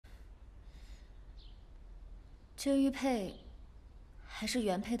这玉佩还是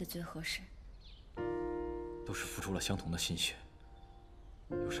原配的最合适。都是付出了相同的心血，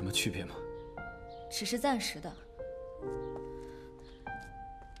有什么区别吗？只是暂时的，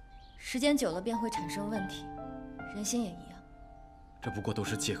时间久了便会产生问题，人心也一样。这不过都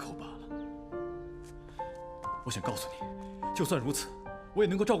是借口罢了。我想告诉你，就算如此，我也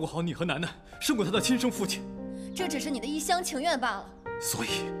能够照顾好你和楠楠，胜过他的亲生父亲。这只是你的一厢情愿罢了。所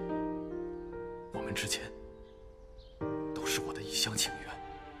以，我们之间都是我的一厢情愿。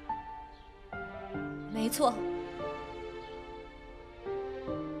没错，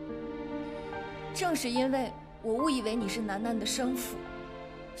正是因为我误以为你是楠楠的生父，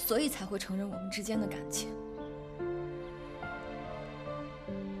所以才会承认我们之间的感情。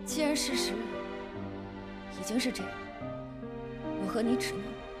既然事实已经是这样，我和你只能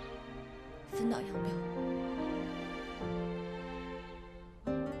分道扬镳。